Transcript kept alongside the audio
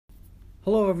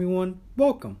Hello, everyone.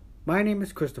 Welcome. My name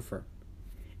is Christopher,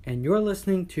 and you're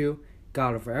listening to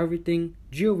God Over Everything,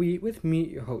 GOE, with me,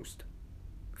 your host.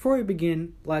 Before we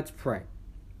begin, let's pray.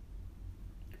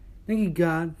 Thank you,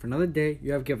 God, for another day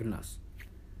you have given us.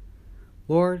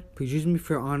 Lord, please use me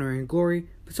for your honor and glory.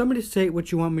 Please help me to say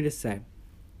what you want me to say.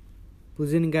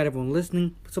 Please lead and guide everyone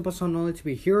listening. Please help us not only to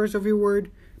be hearers of your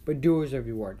word, but doers of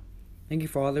your word. Thank you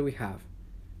for all that we have.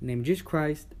 In the name of Jesus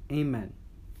Christ, amen.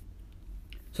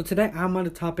 So today I'm on the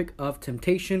topic of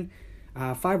temptation.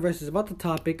 5 verses about the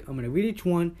topic. I'm going to read each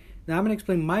one. Now I'm going to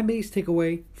explain my biggest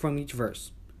takeaway from each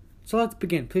verse. So let's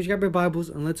begin. Please grab your Bibles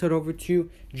and let's head over to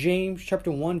James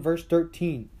chapter 1 verse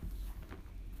 13.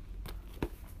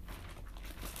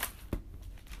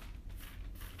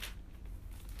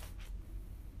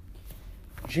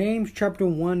 James chapter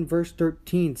 1 verse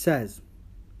 13 says,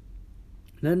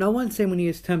 "Let no one say when he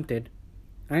is tempted,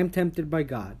 I am tempted by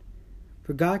God.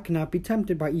 For God cannot be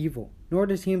tempted by evil, nor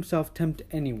does he himself tempt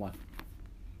anyone."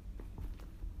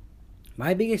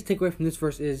 My biggest takeaway from this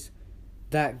verse is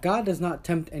that God does not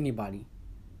tempt anybody.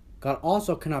 God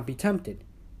also cannot be tempted.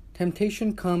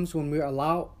 Temptation comes when we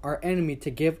allow our enemy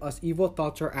to give us evil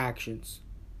thoughts or actions.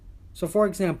 So for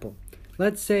example,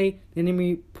 let's say the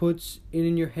enemy puts it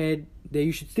in your head that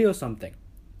you should steal something.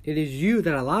 It is you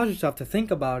that allows yourself to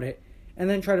think about it and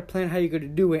then try to plan how you're going to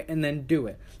do it and then do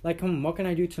it. Like, what can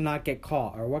I do to not get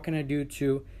caught? Or what can I do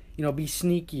to, be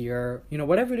sneaky? Or,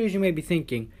 whatever it is you may be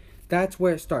thinking, that's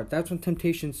where it starts. That's when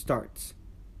temptation starts.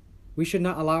 We should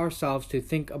not allow ourselves to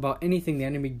think about anything the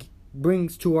enemy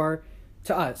brings to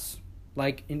us.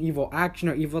 Like an evil action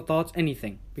or evil thoughts,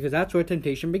 anything. Because that's where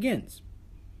temptation begins.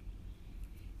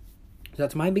 So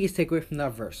that's my biggest takeaway from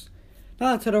that verse.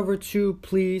 Now let's head over to,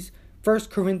 please,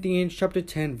 1 Corinthians chapter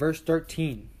 10, verse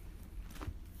 13.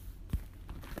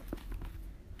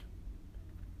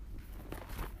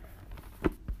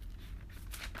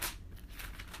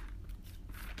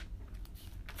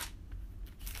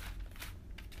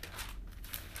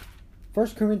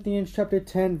 First Corinthians chapter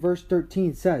 10 verse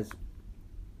 13 says,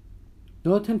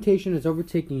 "No temptation has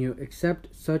overtaken you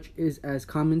except such is as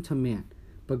common to man.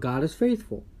 But God is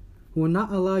faithful, who will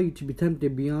not allow you to be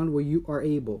tempted beyond what you are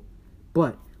able.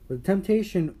 But with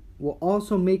temptation will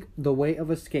also make the way of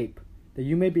escape, that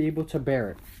you may be able to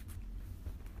bear it."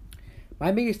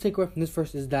 My biggest takeaway from this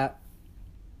verse is that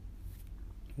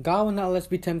God will not let us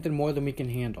be tempted more than we can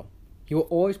handle. He will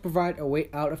always provide a way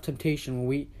out of temptation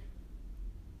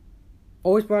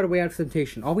All we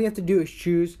have to do is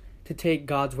choose to take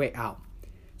God's way out.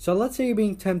 So let's say you're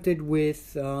being tempted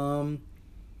with, you're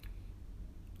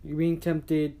being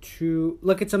tempted to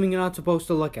look at something you're not supposed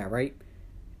to look at, right?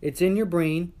 It's in your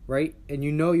brain, right? And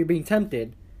you know you're being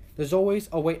tempted. There's always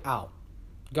a way out.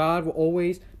 God will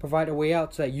always provide a way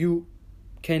out so that you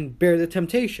can bear the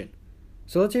temptation.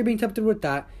 So let's say you're being tempted with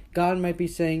that. God might be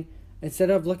saying,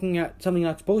 instead of looking at something you're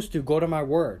not supposed to, go to my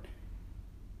word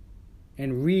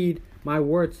and read my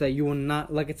words so that you will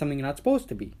not look at something you're not supposed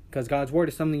to be. Because God's word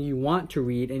is something you want to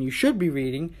read and you should be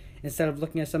reading instead of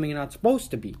looking at something you're not supposed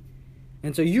to be.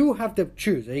 And so you have to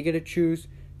choose. Are you going to choose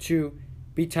to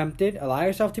be tempted, allow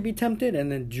yourself to be tempted,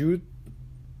 and then do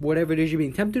whatever it is you're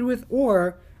being tempted with?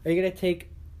 Or are you going to take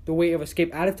the way of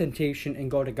escape out of temptation and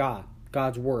go to God,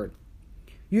 God's word?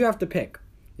 You have to pick.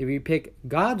 If you pick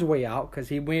God's way out, because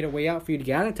he made a way out for you to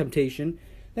get out of temptation,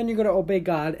 then you're going to obey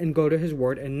God and go to his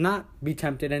word and not be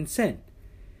tempted and sin.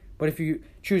 But if you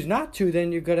choose not to,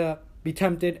 then you're going to be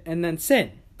tempted and then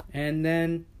sin. And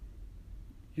then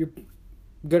you're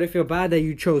going to feel bad that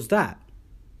you chose that.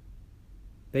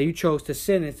 That you chose to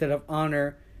sin instead of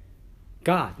honor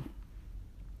God.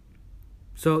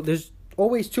 So there's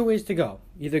always two ways to go.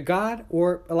 Either God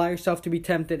or allow yourself to be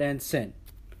tempted and sin.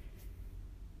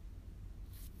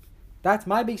 That's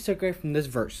my big takeaway from this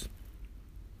verse.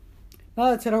 Now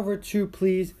let's head over to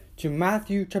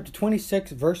Matthew chapter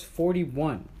 26, verse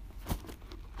 41.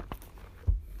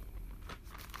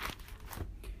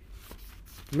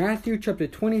 Matthew chapter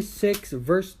 26,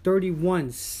 verse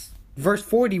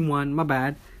 41, my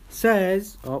bad,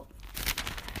 says,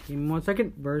 give me 1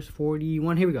 second, verse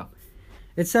 41, here we go.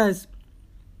 It says,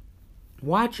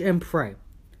 "Watch and pray,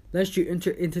 lest you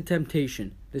enter into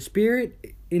temptation. The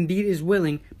spirit indeed is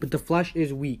willing, but the flesh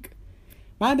is weak."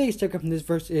 My biggest takeaway from this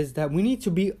verse is that we need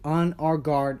to be on our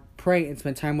guard, pray, and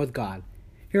spend time with God.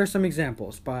 Here are some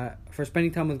examples for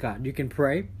spending time with God. You can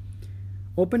pray,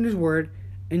 open his word,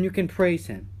 and you can praise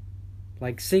him.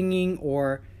 Like singing,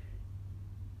 or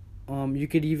you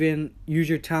could even use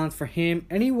your talents for him.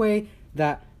 Any way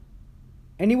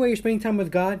you're spending time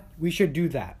with God, we should do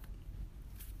that.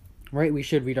 Right? We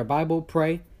should read our Bible,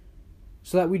 pray,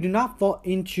 so that we do not fall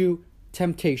into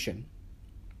temptation.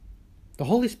 The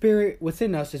Holy Spirit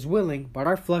within us is willing, but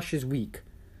our flesh is weak.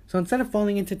 So instead of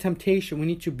falling into temptation, we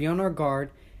need to be on our guard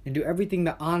and do everything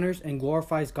that honors and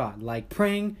glorifies God, like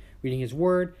praying, reading His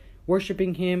Word,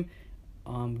 worshiping Him,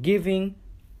 giving.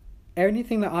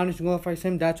 Anything that honors and glorifies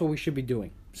Him, that's what we should be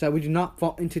doing, so that we do not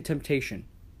fall into temptation.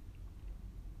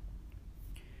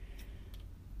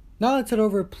 Now let's head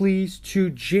over, please,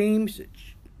 to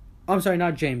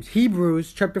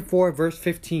Hebrews chapter 4, verse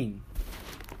 15.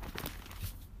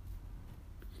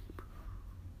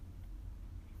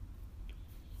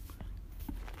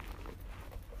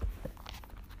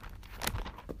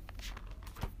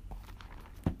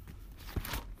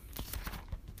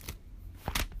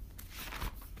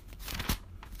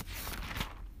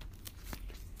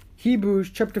 Hebrews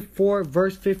chapter 4,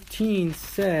 verse 15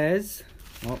 says,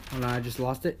 oh, hold on, I just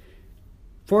lost it.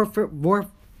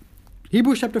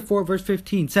 Hebrews chapter 4, verse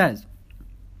 15 says,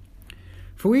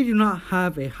 "For we do not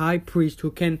have a high priest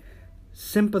who can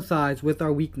sympathize with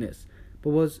our weakness,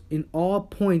 but was in all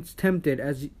points tempted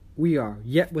as we are,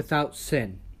 yet without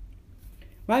sin."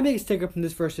 My biggest takeaway from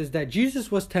this verse is that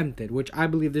Jesus was tempted, which I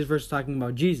believe this verse is talking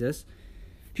about Jesus.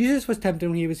 Jesus was tempted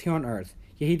when He was here on earth,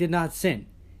 yet He did not sin.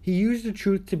 He used the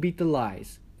truth to beat the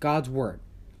lies, God's Word.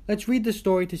 Let's read the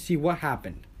story to see what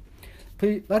happened.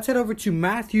 Let's head over to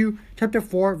Matthew chapter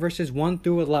 4, verses 1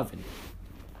 through 11.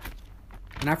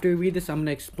 And after we read this, I'm going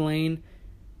to explain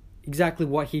exactly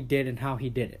what He did and how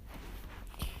He did it.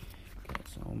 Okay,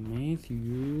 so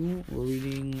Matthew, we're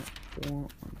reading 4.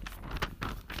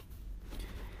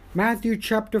 Matthew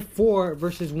chapter 4,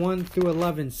 verses 1 through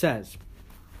 11 says,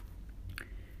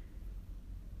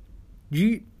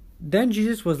 "Then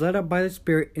Jesus was led up by the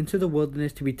Spirit into the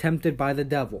wilderness to be tempted by the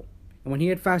devil. And when He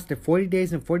had fasted 40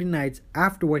 days and 40 nights,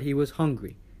 afterward He was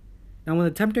hungry. Now when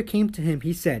the tempter came to Him,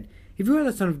 He said, 'If you are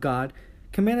the Son of God,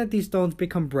 command that these stones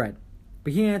become bread.'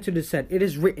 But He answered and said, 'It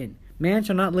is written, man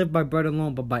shall not live by bread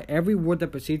alone, but by every word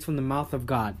that proceeds from the mouth of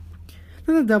God.'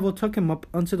 Then the devil took Him up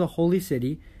unto the holy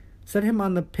city, set Him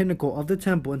on the pinnacle of the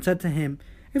temple, and said to Him,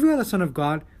 'If you are the Son of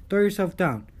God, throw yourself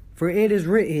down. For it is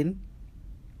written,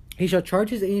 He shall give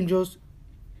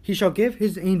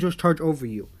His angels charge over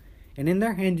you, and in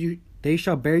their hand they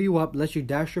shall bear you up, lest you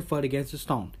dash your foot against a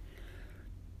stone.'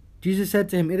 Jesus said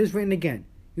to him, 'It is written again,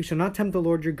 you shall not tempt the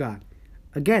Lord your God.'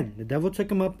 Again, the devil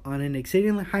took Him up on an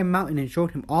exceedingly high mountain, and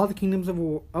showed Him all the kingdoms of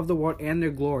the world and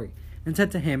their glory, and said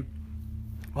to Him,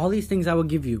 'All these things I will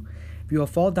give you, if you will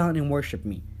fall down and worship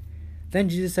me.' Then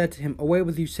Jesus said to him, 'Away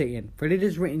with you, Satan, for it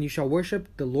is written, you shall worship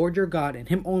the Lord your God, and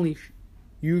Him only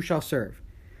you shall serve.'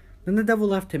 Then the devil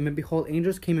left him, and behold,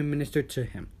 angels came and ministered to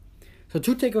him." So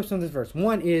 2 takeaways from this verse.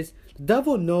 One is, the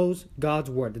devil knows God's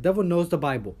Word. The devil knows the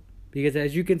Bible. Because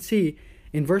as you can see,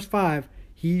 in verse 5,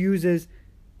 he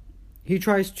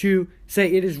tries to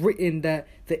say, it is written that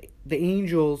the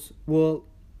angels will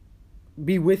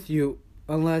be with you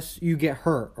unless you get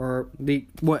hurt. Or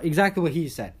exactly what he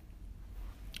said.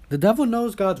 The devil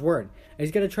knows God's Word. And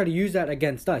he's going to try to use that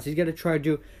against us. He's going to try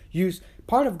to use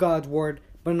part of God's Word,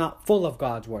 but not full of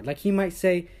God's Word. Like he might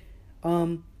say,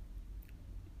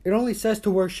 it only says to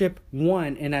worship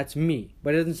one, and that's me.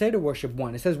 But it doesn't say to worship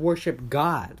one. It says worship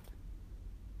God.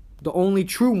 The only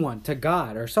true one, to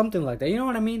God, or something like that. You know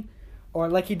what I mean? Or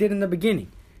like he did in the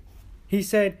beginning. He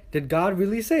said, did God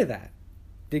really say that?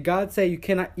 Did God say you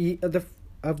cannot eat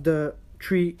of the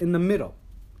tree in the middle?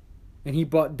 And He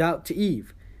brought doubt to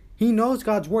Eve. He knows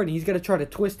God's Word, and he's going to try to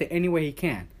twist it any way he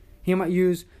can. He might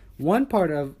use one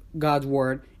part of God's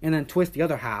Word and then twist the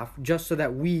other half, just so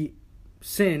that we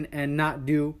sin and not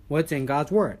do what's in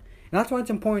God's Word. And that's why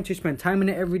it's important to spend time in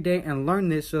it every day and learn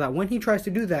this, so that when he tries to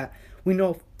do that, we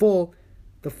know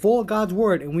the full God's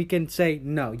Word, and we can say,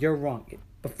 no, you're wrong.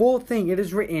 The full thing, it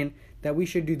is written that we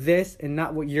should do this and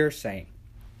not what you're saying.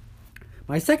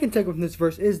 My second takeaway from this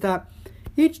verse is that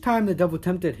each time the devil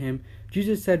tempted him,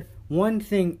 Jesus said one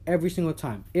thing every single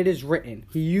time. It is written.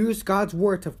 He used God's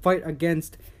Word to fight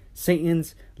against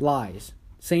Satan's lies,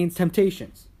 Satan's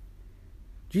temptations.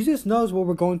 Jesus knows what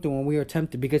we're going through when we are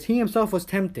tempted, because He Himself was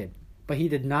tempted, but He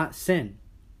did not sin.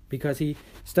 Because He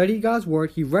studied God's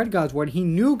Word, He read God's Word, He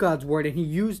knew God's Word, and He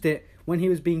used it when He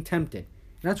was being tempted.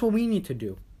 And that's what we need to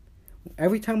do.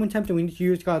 Every time we're tempted, we need to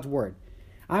use God's Word.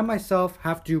 I myself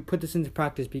have to put this into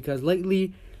practice, because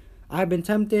lately I've been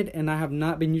tempted and I have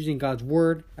not been using God's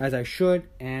Word as I should,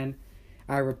 and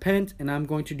I repent, and I'm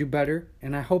going to do better.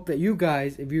 And I hope that you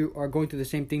guys, if you are going through the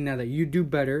same thing now, that you do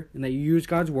better and that you use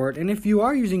God's Word. And if you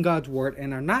are using God's Word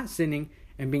and are not sinning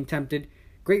and being tempted,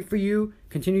 great for you.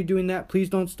 Continue doing that. Please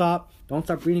don't stop. Don't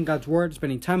stop reading God's Word,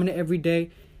 spending time in it every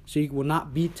day, so you will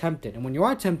not be tempted. And when you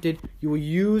are tempted, you will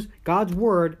use God's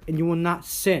Word, and you will not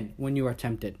sin when you are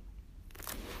tempted.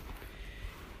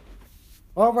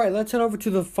 Alright, let's head over to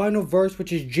the final verse,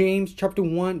 which is James chapter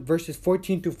 1, verses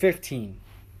 14 to 15.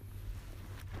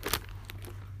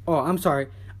 Oh, I'm sorry.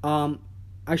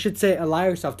 I should say allow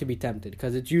yourself to be tempted,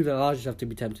 because it's you that allows yourself to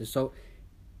be tempted. So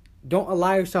don't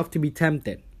allow yourself to be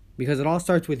tempted, because it all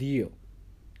starts with you.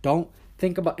 Don't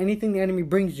think about anything the enemy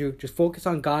brings you. Just focus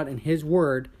on God and His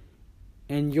Word,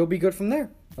 and you'll be good from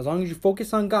there. As long as you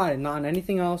focus on God and not on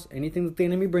anything else, anything that the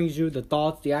enemy brings you, the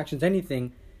thoughts, the actions,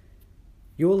 anything,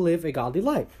 you will live a godly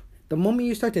life. The moment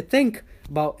you start to think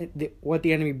about what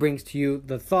the enemy brings to you,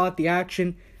 the thought, the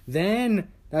action, then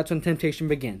that's when temptation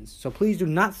begins. So please do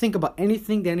not think about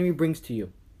anything the enemy brings to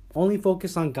you. Only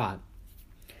focus on God.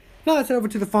 Now let's head over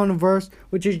to the final verse,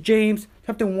 which is James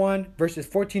chapter 1, verses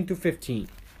 14 to 15.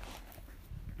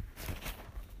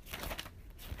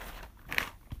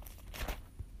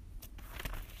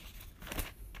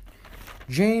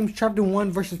 James chapter 1,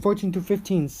 verses 14 to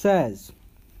 15 says,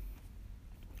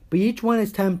 "But each one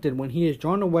is tempted when he is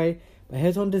drawn away by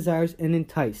his own desires and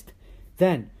enticed.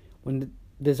 Then, when the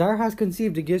desire has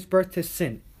conceived, it gives birth to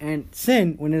sin. And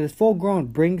sin, when it is full grown,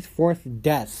 brings forth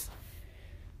death."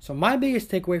 So my biggest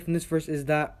takeaway from this verse is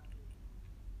that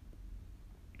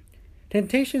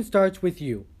temptation starts with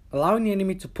you, allowing the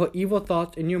enemy to put evil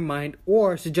thoughts in your mind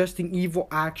or suggesting evil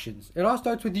actions. It all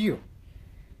starts with you.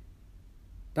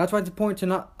 That's why it's important to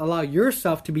not allow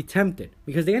yourself to be tempted,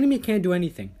 because the enemy can't do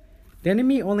anything. The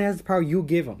enemy only has the power you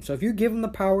give him. So if you give him the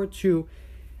power to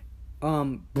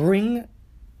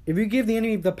if you give the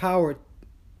enemy the power,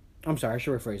 I'm sorry, I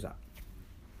should rephrase that.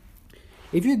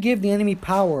 If you give the enemy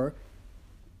power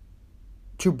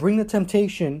to bring the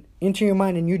temptation into your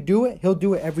mind and you do it, he'll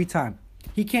do it every time.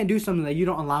 He can't do something that you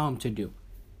don't allow him to do.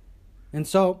 And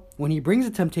so when he brings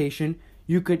a temptation,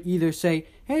 you could either say,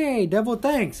 "Hey, devil,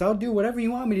 thanks. I'll do whatever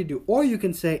you want me to do." Or you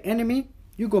can say, "Enemy,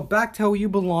 you go back to where you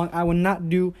belong. I will not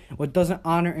do what doesn't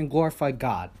honor and glorify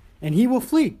God." And he will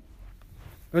flee.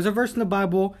 There's a verse in the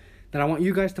Bible that I want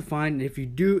you guys to find. If you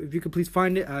could please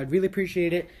find it, I'd really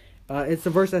appreciate it. It's the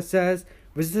verse that says,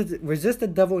 resist the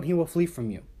devil and he will flee from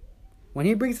you. When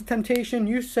he brings a temptation,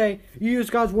 you use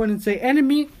God's word and say,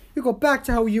 "Enemy, you go back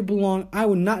to how you belong. I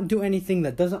will not do anything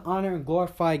that doesn't honor and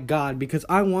glorify God, because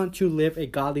I want to live a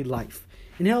godly life."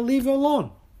 And he'll leave you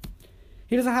alone.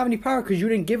 He doesn't have any power because you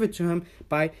didn't give it to him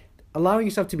by allowing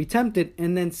yourself to be tempted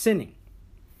and then sinning.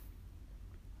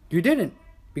 You didn't,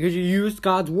 because you used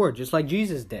God's word just like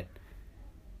Jesus did.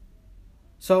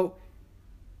 So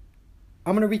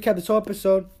I'm going to recap this whole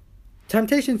episode.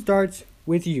 Temptation starts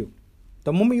with you.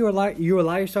 The moment you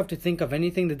allow yourself to think of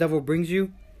anything the devil brings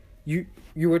you, the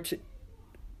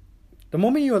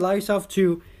moment you allow yourself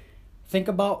to think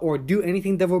about or do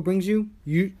anything the devil brings you,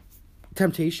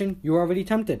 temptation, you're already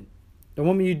tempted. The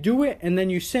moment you do it and then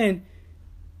you sin,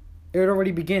 it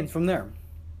already begins from there.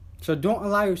 So don't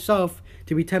allow yourself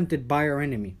to be tempted by our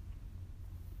enemy.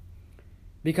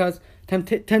 Because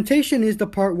temptation is the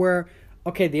part where,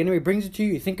 okay, the enemy brings it to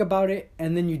you, you think about it,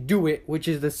 and then you do it, which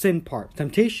is the sin part.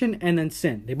 Temptation and then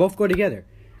sin. They both go together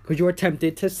because you are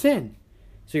tempted to sin.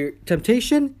 So your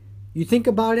temptation, you think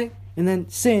about it, and then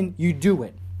sin, you do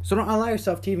it. So don't allow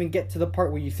yourself to even get to the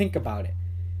part where you think about it.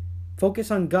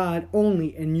 Focus on God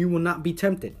only and you will not be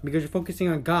tempted because you're focusing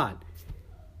on God.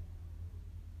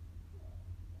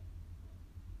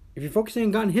 If you're focusing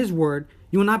on God and His Word,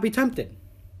 you will not be tempted.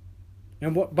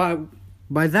 And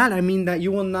by that I mean that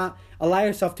you will not allow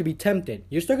yourself to be tempted.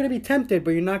 You're still going to be tempted,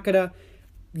 but you're not going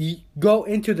to go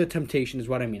into the temptation is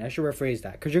what I mean. I should rephrase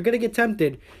that. Because you're going to get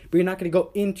tempted, but you're not going to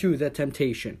go into the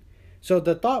temptation. So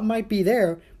the thought might be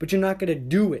there, but you're not going to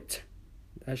do it.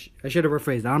 I should have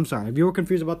rephrased that. I'm sorry. If you were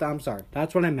confused about that, I'm sorry.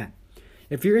 That's what I meant.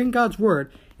 If you're in God's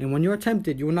Word, and when you're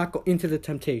tempted, you will not go into the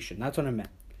temptation. That's what I meant.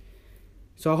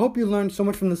 So I hope you learned so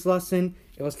much from this lesson.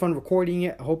 It was fun recording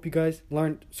it. I hope you guys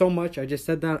learned so much. I just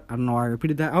said that. I don't know why I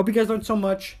repeated that. I hope you guys learned so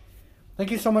much.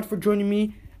 Thank you so much for joining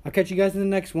me. I'll catch you guys in the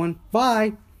next one.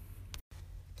 Bye.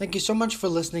 Thank you so much for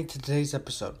listening to today's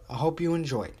episode. I hope you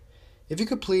enjoyed. If you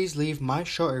could please leave my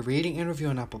show a rating and review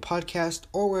on Apple Podcast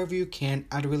or wherever you can,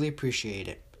 I'd really appreciate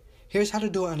it. Here's how to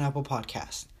do it on Apple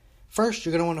Podcast. First,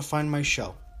 you're going to want to find my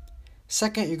show.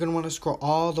 Second, you're going to want to scroll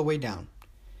all the way down.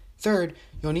 Third,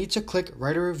 you'll need to click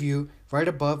write a review right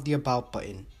above the About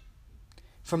button.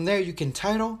 From there, you can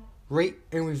title, rate,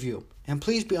 and review. And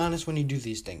please be honest when you do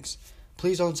these things.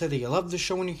 Please don't say that you love the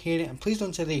show when you hate it, and please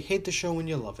don't say that you hate the show when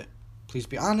you love it. Please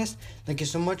be honest. Thank you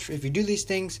so much if you do these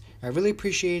things. I really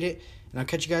appreciate it, and I'll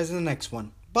catch you guys in the next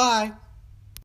one. Bye!